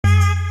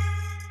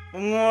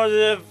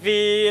मुझे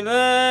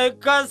पीने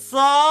का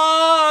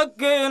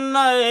शौक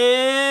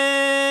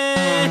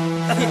नहीं,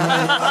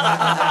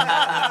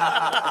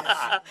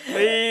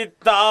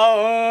 पीता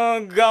हूँ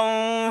गम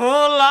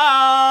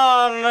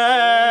भुलाने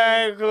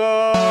को।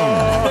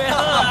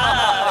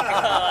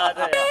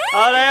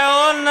 अरे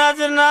ओ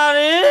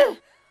नचनारी,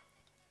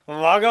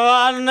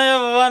 भगवान ने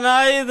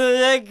बनाई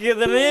तुझे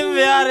कितनी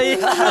प्यारी।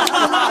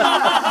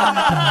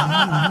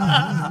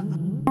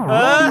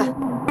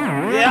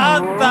 क्या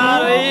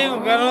तारीफ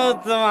करूं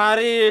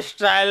तुम्हारी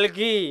स्टाइल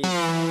की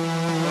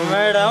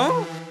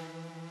मैडम,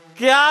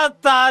 क्या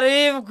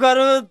तारीफ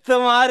करूं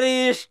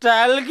तुम्हारी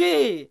स्टाइल की।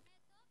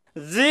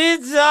 जी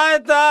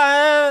चाहता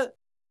है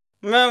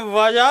मैं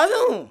बजा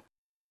दूं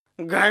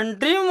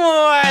घंटी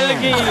मोबाइल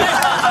की।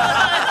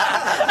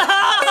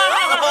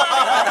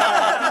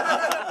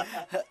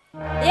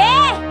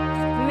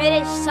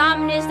 मेरे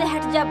सामने से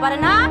हट जा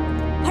वरना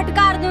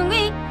फटकार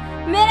दूंगी,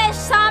 मेरे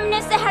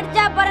सामने से हट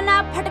जा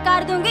वरना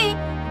फटकार दूंगी।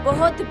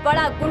 बहुत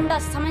बड़ा गुंडा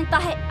समझता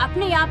है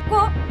अपने आप को,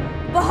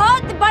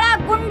 बहुत बड़ा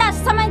गुंडा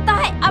समझता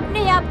है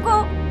अपने आप को।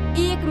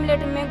 1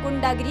 मिनट में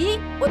गुंडागिरी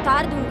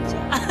उतार दूंगी।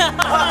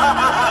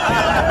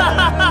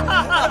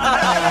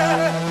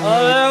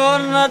 अरे वो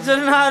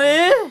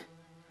नचनारी,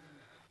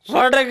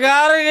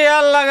 फटकार क्या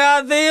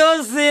लगाती हो,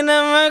 सीने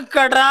में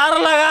कटार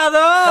लगा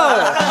दो।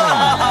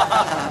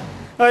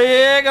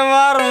 एक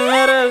बार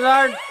मेरे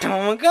साथ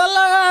ठुमका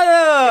लगा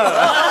दो।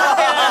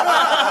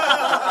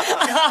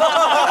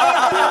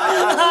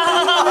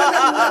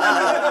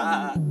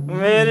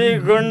 मेरी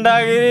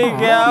गुंडागिरी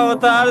क्या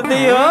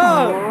उतारती हो।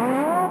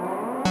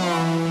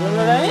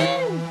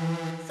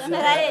 सुन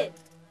रहे?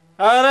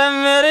 अरे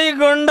मेरी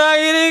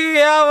गुंडागिरी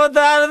क्या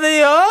उतारती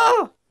हो।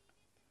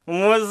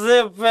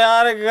 मुझसे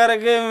प्यार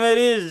करके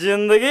मेरी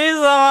जिंदगी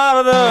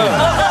संवार दो।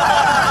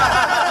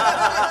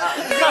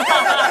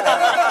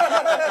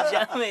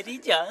 मेरी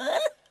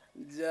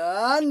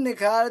जान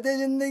निखार दे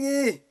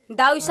जिंदगी।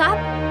 दाऊ साहब,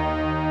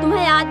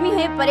 तुम्हें आदमी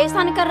है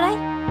परेशान कर रहे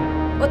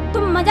और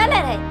तुम मजा ले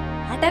रहे,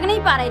 हटक नहीं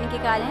पा रहे इनके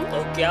काज हैं। तो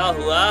क्या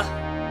हुआ,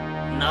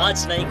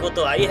 नाच नहीं को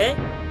तो आई है,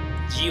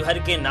 जी भर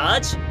के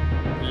नाच,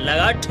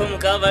 लगा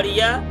ठुमका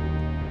बढ़िया।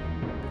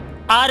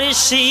 अरे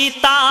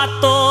सीता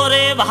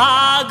तोरे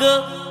भाग,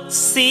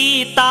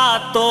 सीता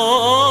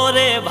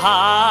तोरे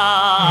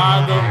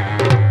भाग।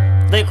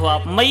 देखो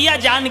आप, मैया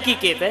जानकी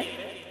कहते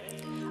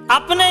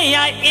अपने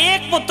यहाँ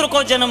एक पुत्र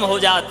को जन्म हो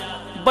जात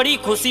बड़ी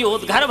खुशी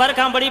होत, घर भर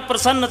का बड़ी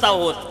प्रसन्नता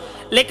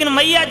होत। लेकिन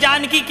मैया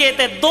जानकी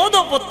कहते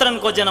 2-2 पुत्रन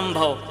को जन्म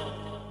भव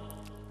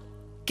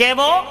के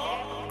वो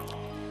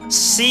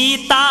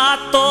सीता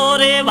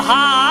तोरे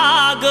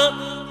भाग,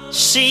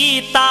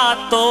 सीता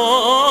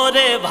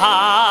तोरे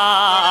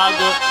भाग।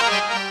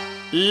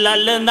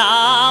 ललना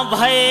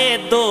भय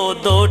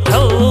 2-2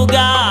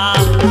 ठौगा,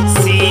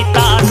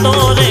 सीता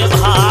तोरे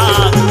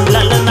भाग।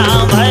 ललना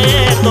भय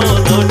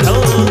 2-2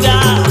 ठौगा,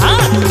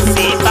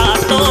 सीता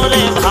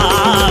तोरे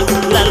भाग।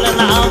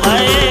 ललना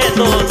भय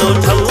 2-2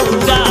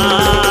 ठौगा।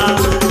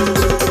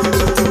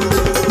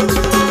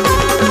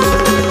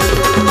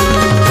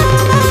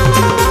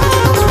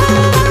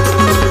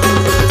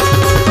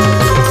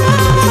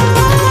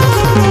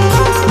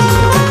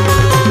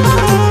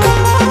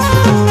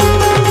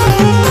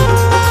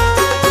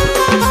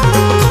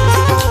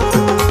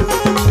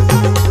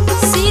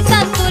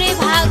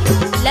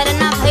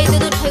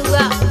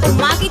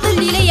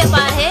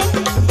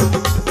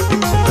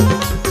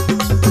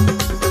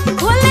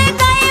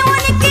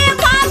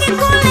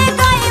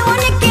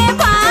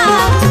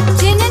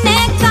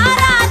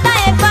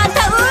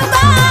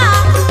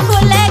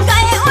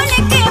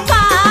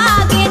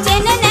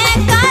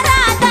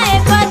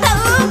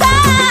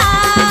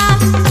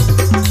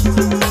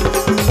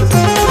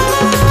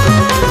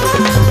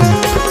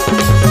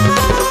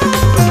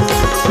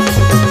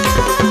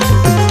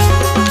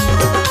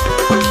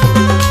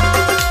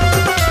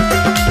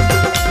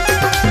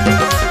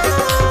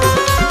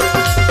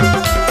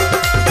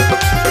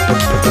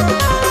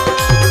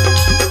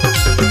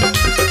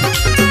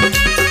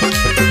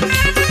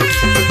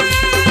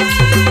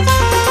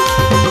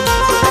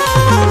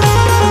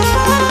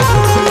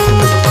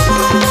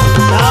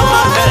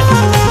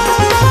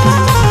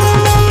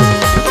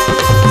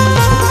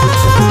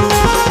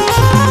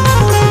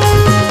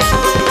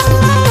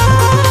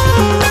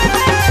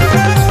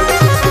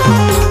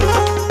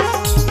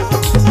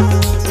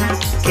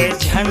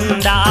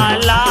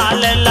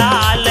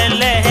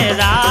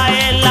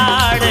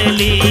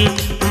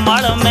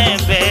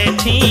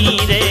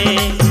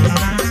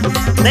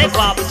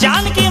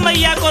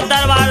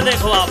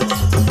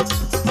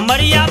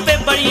 मरिया पे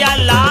बढ़िया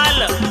लाल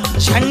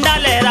झंडा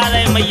लहरा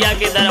रहे मैया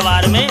के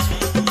दरबार में।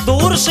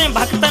 दूर से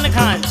भक्तन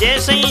खान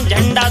जैसे ही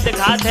झंडा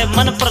दिखाते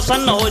मन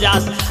प्रसन्न हो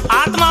जात,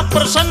 आत्मा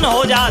प्रसन्न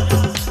हो जात।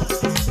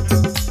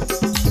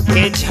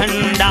 के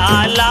झंडा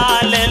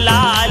लाल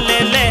लाल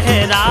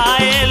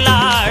लहराए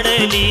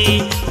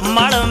लाडली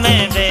मड़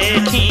में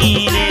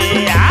बैठी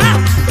रे।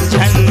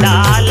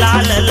 झंडा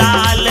लाल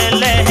लाल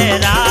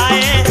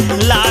लहराए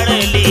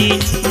लाडली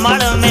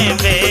मड़ में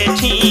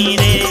बैठी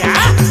रे।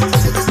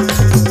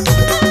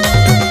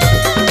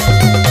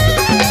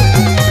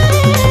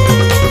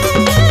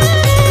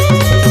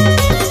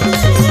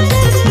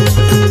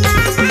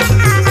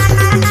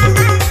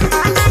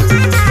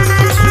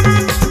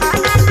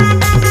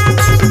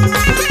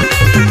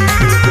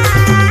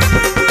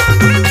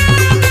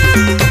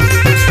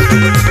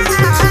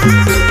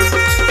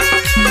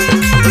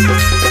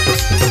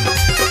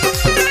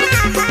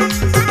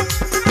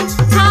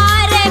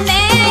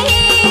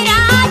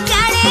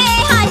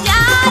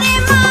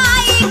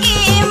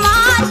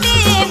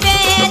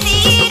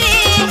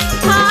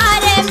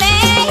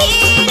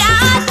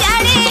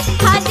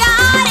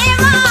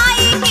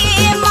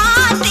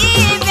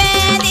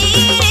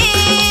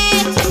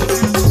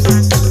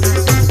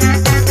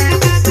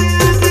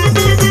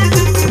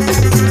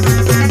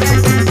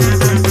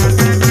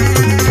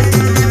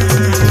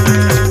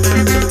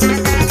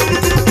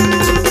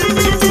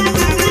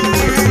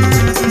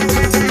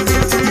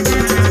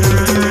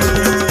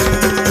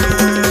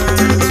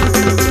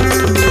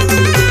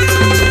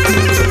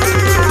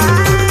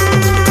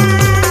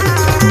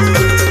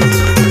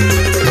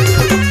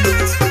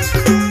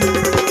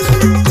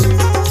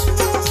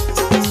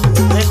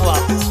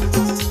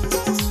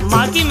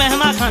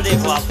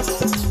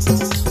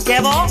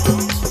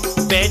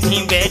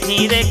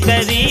 बैठी रे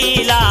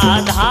करीला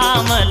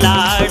धाम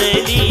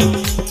लाडली,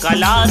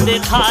 कला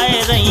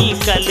दिखाए रही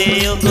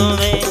कलयुग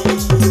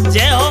में।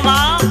 जय हो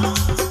माँ।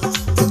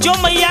 जो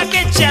मैया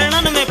के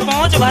चरणन में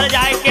पहुंच भर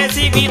जाए,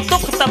 कैसी भी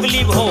दुख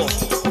तकलीफ हो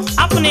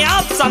अपने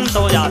आप शांत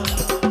हो जाता।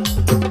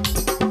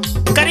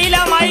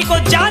 करीला माई को,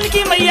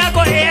 जानकी मैया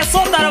को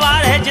ऐसो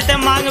दरबार है जिते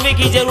मांगवे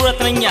की जरूरत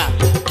नहीं है,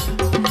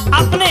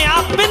 अपने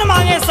आप बिन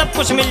मांगे सब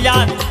कुछ मिल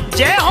जाए।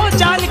 जय हो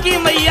जानकी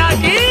मैया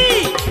की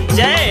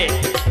जय।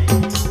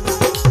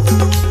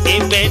 ए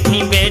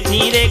बैठी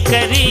बैठी रे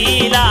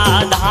करीला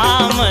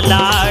धाम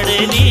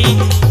लाडली,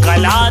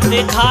 कला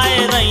दिखाए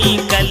रही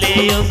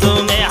कलयुग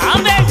में। हाँ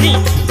बैठी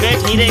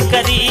बैठी रे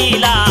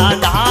करीला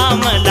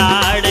धाम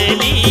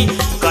लाडली,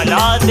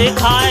 कला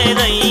दिखाए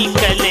रही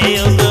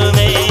कलयुग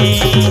में।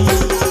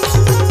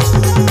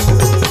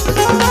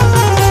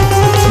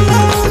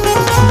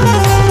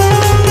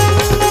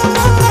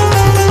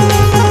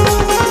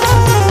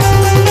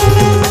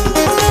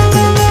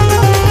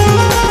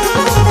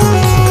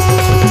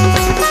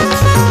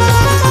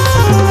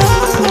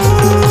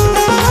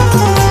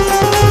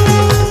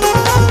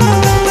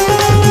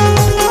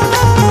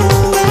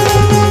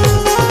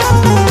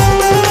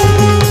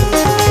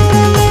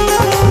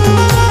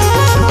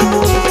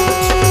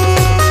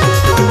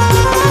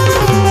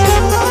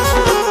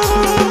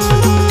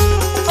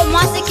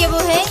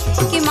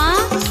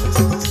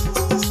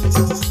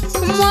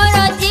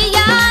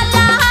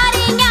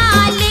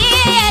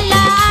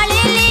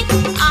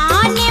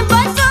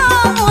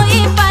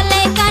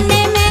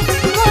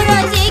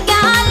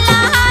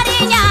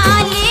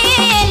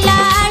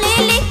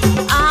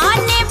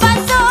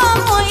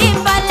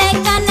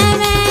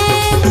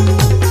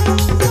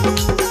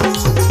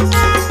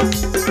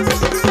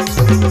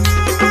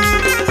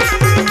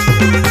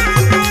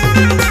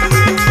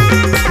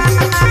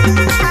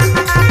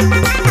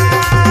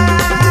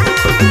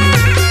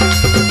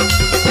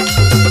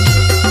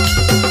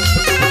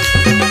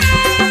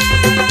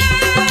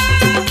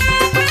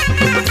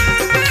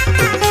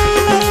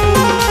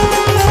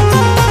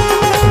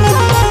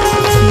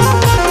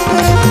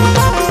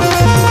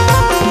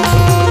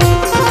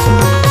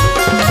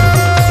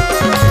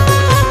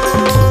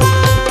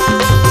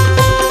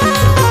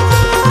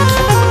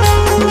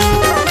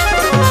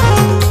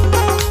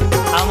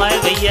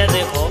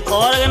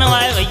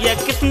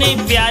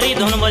 प्यारी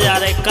धुन बजा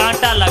रहे,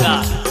 कांटा लगा।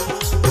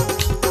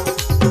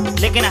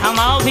 लेकिन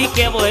हमाओ भी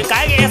के वो है,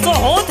 काहे ऐसो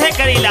होत है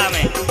करीला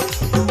में।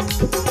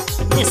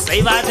 ये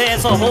सही बात है,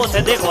 ऐसो होत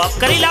है। देखो अब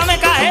करीला में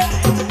का है,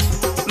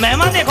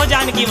 महिमा देखो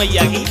जानकी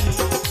मैया की,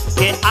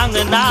 के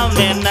अंगना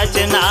में नच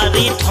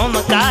नारी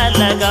ठुमका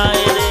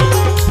लगाए रे।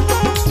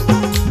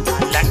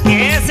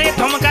 कैसे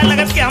ठुमका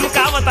लगत के हम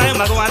का बताएं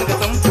भगवान का।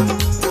 तुम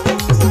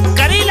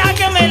करीला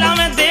के मेला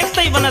में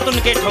देखते ही बनत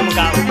उनके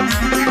ठुमका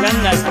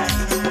गंगा साहब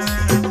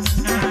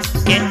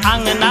के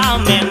अंगना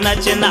में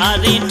नच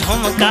नारी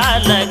ठुमका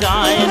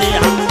लगाए रे।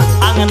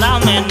 अंगना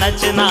में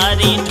नच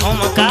नारी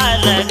ठुमका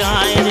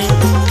लगाए रे।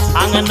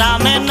 अंगना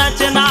में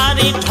नच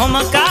नारी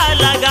ठुमका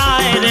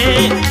लगाए रे।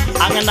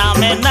 अंगना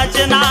में नच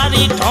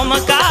नारी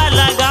ठुमका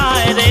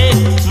लगाए रे।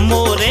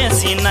 मोरे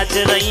सी नच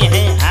रही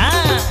है,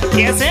 हाँ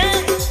कैसे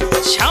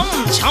छम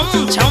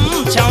छम छम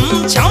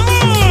छम छम।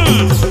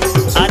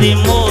 अरे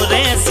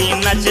मोरे सी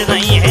नच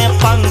रही है,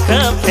 पंख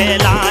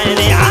फैलाए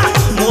रे।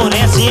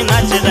 मोरे सी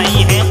नच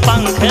रही है,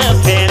 पंख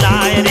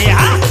फैलाए रे।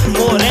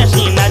 मोरे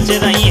सी नच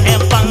रही है,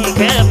 पंख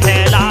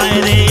फैलाए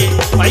रे।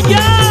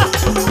 भैया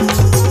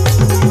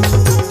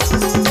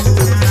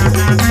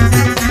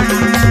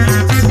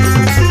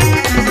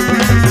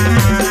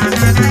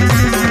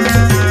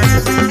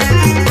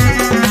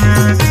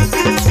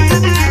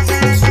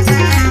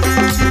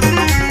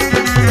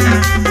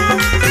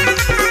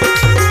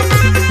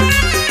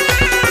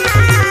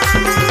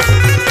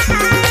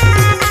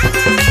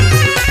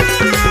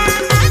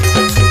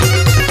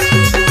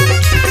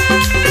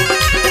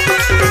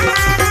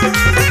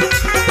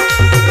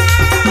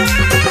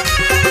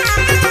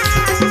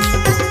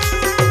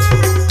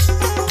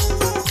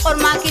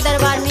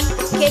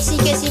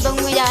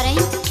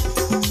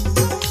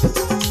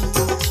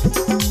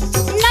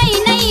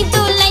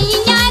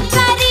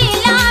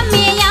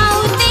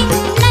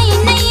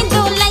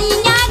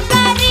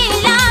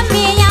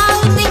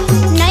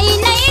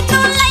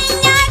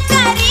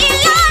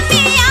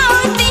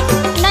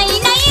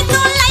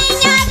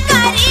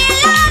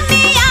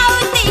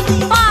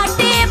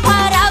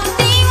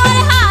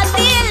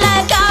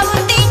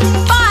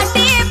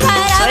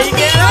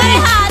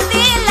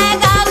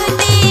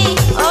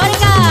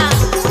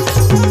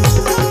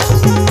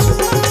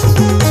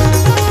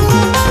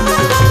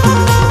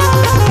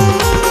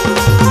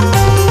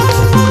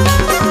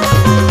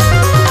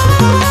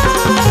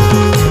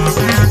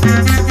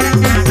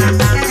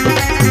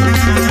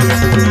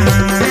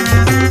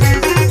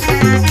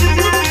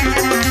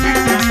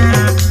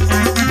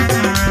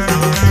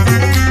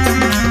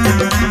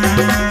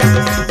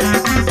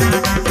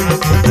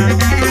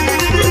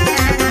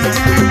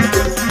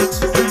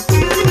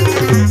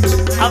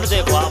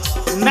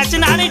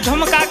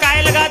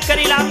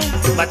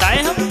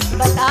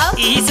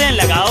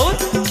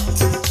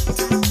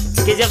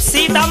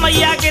सीता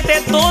मैया के ते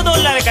दो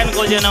लड़कन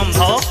को जन्म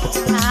भो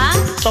हाँ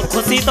तो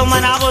खुशी तो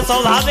मनावो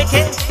स्वाभाविक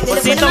है,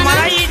 खुशी तो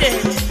मनाई दे।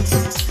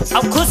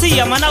 अब खुशी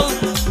है मनाओ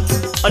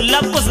और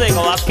लब कुछ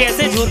देखो आप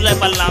कैसे झूल रहे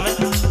पलना में।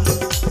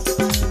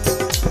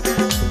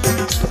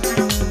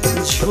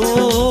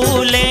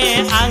 झूले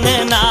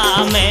अंगना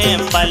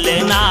में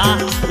पलना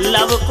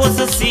लब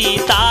कुछ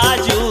सीता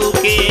जू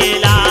के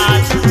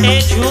लाल। ए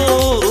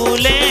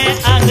झूले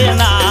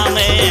अंगना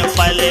में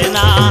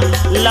पलना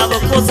लब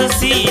कुछ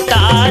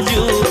सीता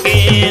जू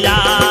के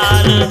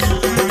लाल।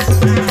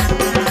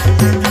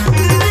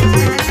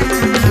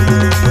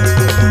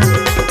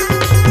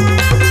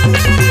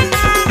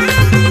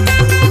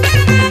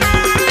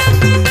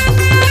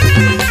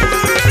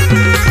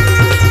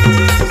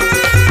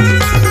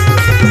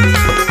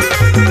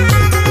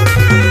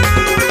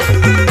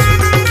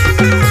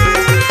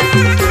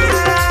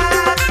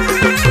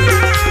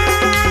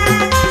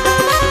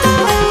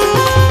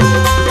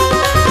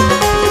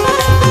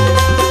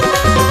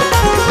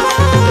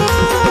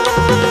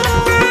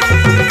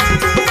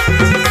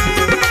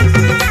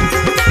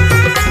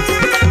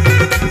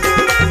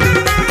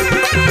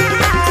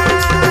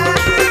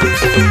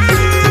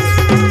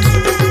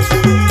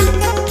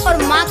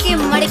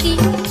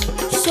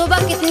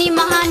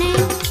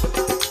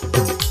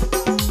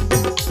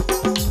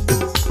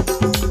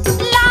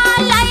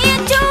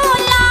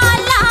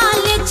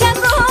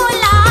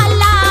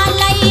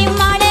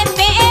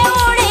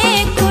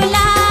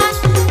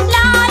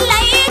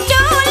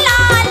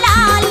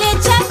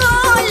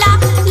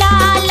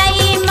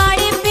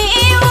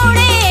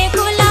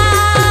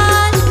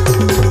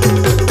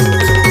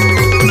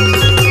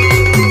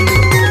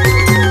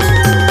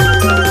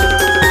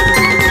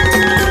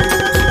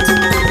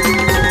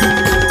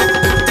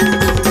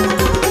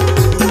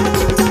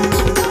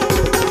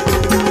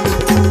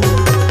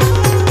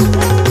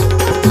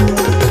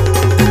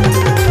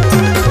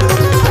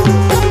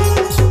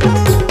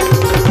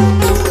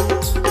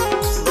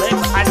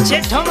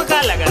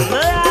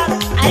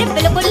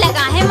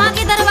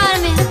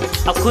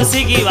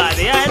 खुशी की बात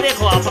है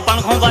देखो आप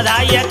पंखों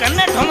बधाई है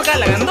करने ठुमका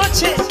लगन दो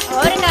अच्छे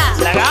और का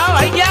लगाओ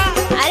भैया।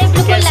 अरे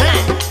बिल्कुल लगा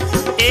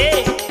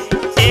ए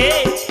ए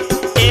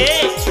ए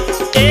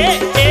ए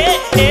ए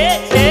ए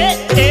ए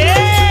ए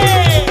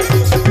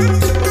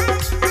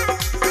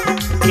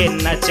के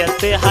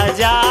नचत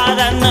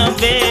हजारन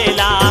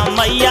बेला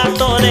मैया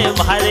तोरे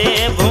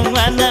भरे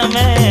भुवन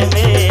में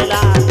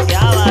मेला।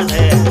 क्या बात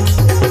है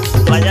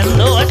भजन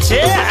दो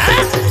अच्छे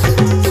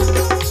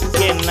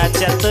के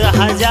नचत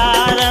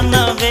हजारन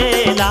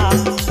बेला।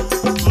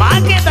 माँ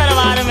के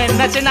दरबार में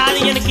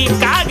नचनारियन की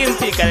का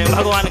गिनती करें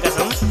भगवान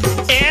कसम।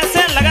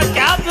 ऐसे लगत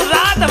क्या आप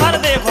रात भर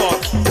देखो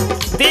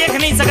देख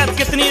नहीं सकत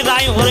कितनी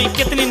राय हो रही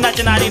कितनी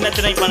नचनारी नच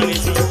रही बनवी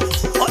सी।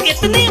 और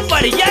इतनी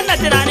बढ़िया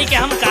नचनारी के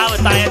हम का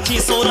बताएं अच्छी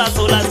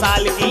 16-16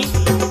 साल की।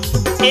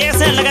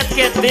 ऐसे लगत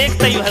के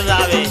देखते ही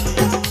हजावे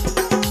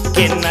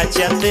के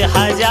नचत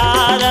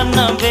हजारन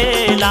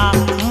बेला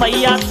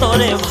मैया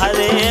तोरे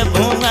भरे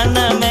भुवन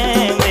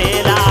में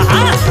मेला।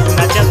 हाँ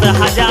नचत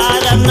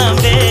हजारन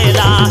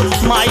बेला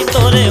माई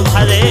तोरे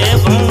भरे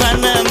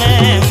भुवन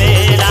में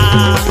मेला।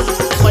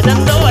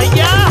 भजन दो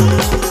भैया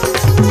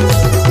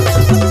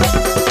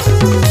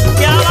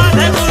क्या बात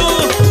है गुरु।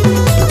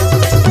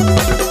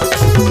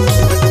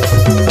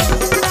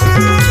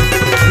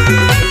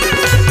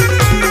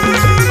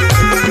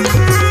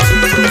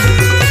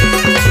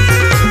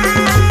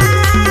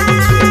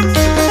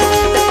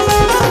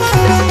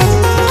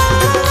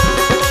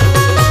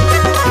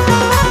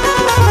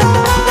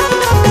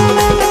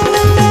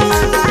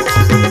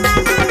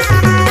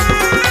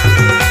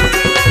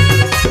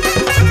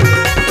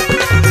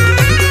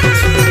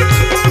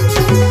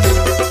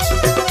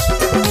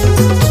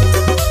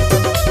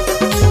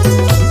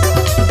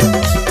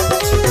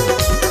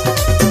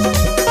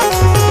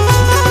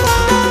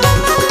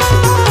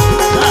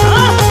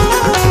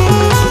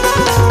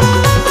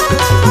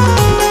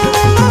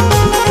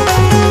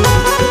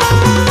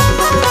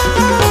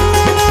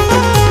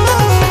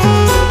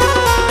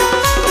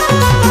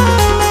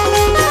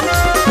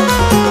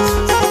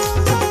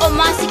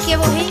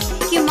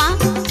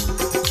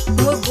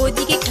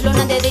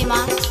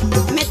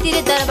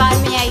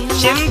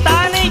 चिंता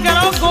नहीं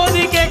करो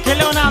गोदी के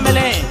खिलौना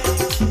मिले।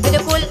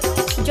 बिल्कुल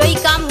जो ही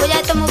काम हो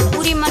जाए तो मैं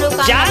पूरी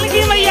मनोकामना।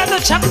 जानकी मैया तो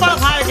छप्पर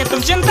फाड़ के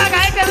तुम चिंता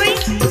काहे कर रही।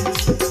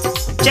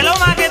 चलो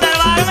माँ के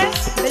दरबार में।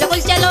 बिल्कुल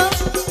चलो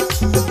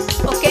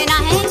ओके ना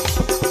है।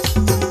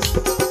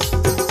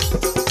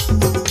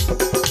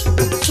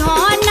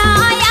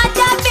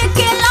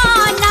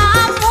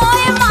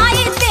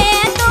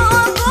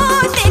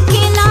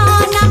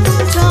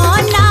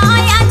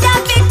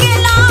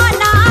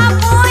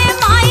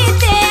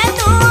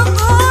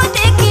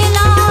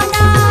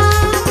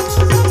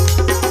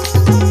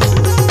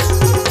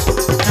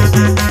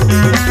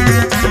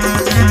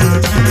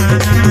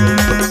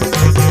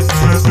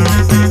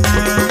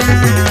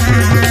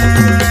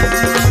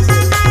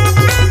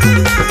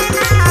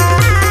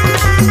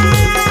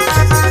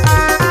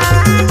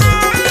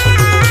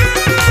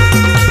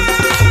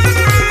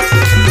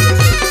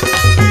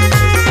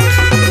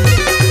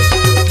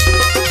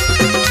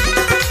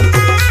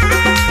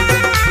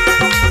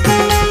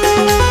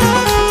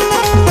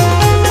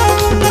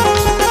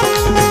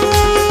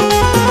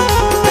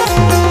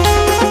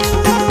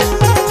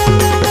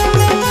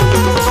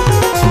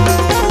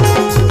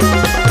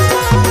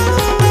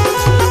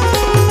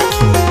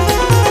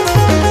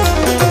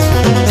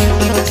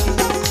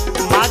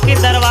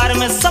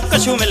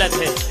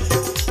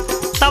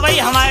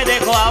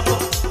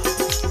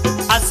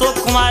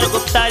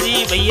 गुप्ता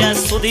जी, भैया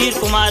सुधीर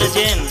कुमार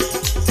जैन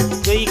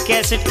जो ये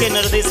कैसेट के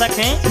निर्देशक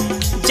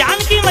हैं,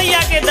 जानकी मैया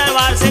के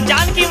दरबार से,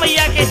 जानकी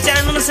मैया के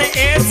चरणों से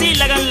ऐसी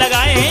लगन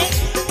लगाए हैं।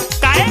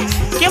 काहे?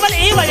 केवल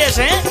यही वजह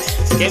से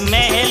कि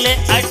महल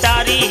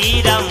अटारी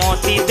हीरा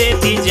मोती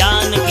देती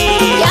जानकी।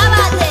 क्या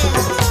बात है?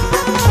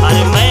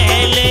 अरे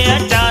महल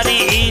अटारी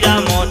हीरा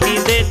मोती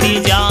देती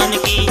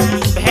जानकी,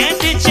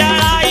 भेंट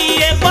चढ़ाई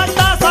ये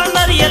बतासा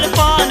नरियल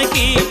पान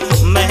की।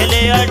 महल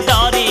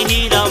अटारी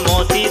हीरा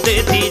मोती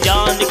देती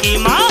जानकी,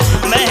 माँ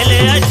महल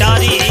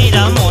अटारी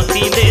हीरा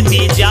मोती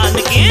देती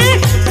जानकी।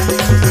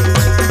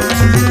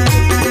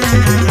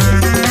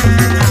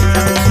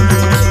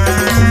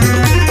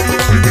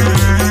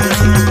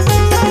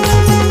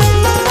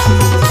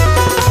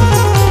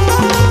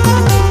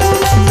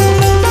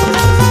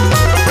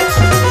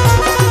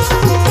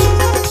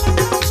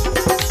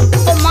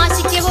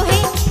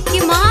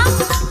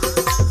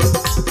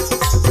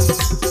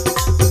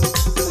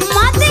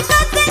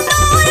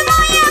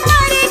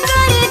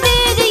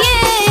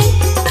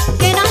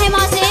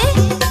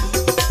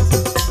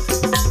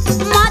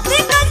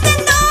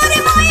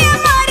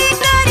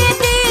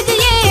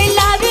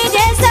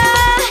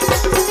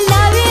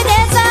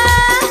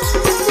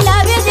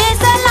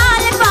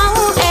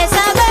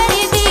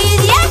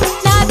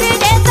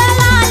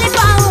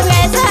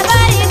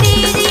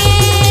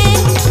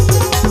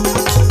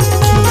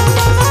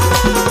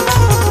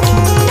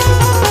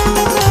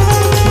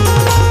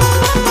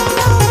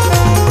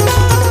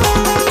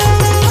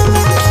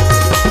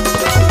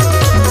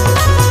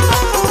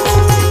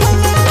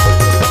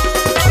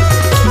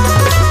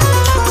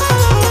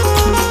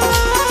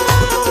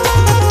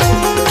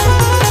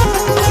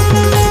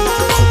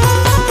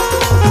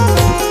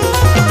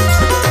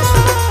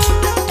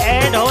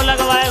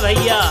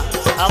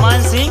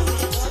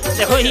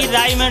 देखो ही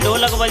राय में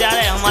ढोलक बजा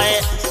रहे हमारे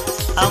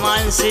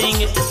अमान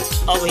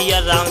सिंह और भैया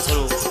राम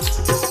स्वरूप।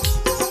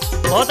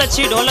 बहुत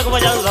अच्छी ढोलक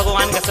बजाओ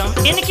भगवान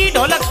कसम। इनकी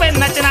ढोलक पे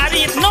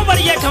नचनारी इतना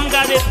बढ़िया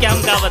ठुमका दे कि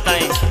हम क्या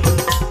बताएं।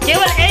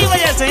 केवल यही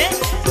वजह से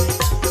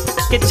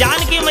कि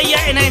जानकी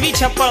मैया इन्हें भी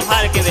छप्पड़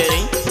फाड़ के दे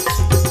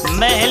रही।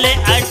 महल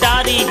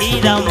अटारी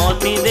हीरा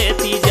मोती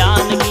देती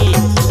जानकी।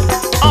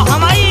 और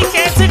हमारी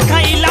कैसेट का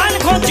ऐलान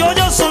को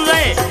जो सुन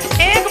रहे,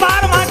 एक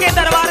बार माँ के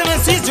दरबार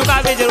में शीश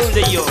झुका के जरूर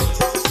जाइयो।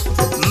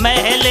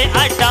 महल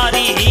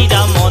अटारी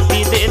हीरा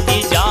मोती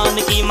देती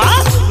जानकी, माँ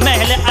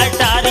महल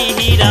अटारी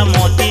हीरा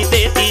मोती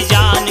देती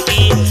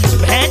जानकी।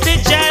 भेंट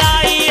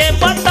चढ़ाई ये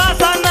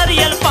बतासा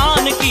नरियल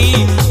पान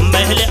की।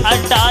 महल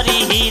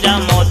अटारी हीरा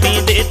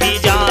मोती देती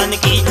जानकी।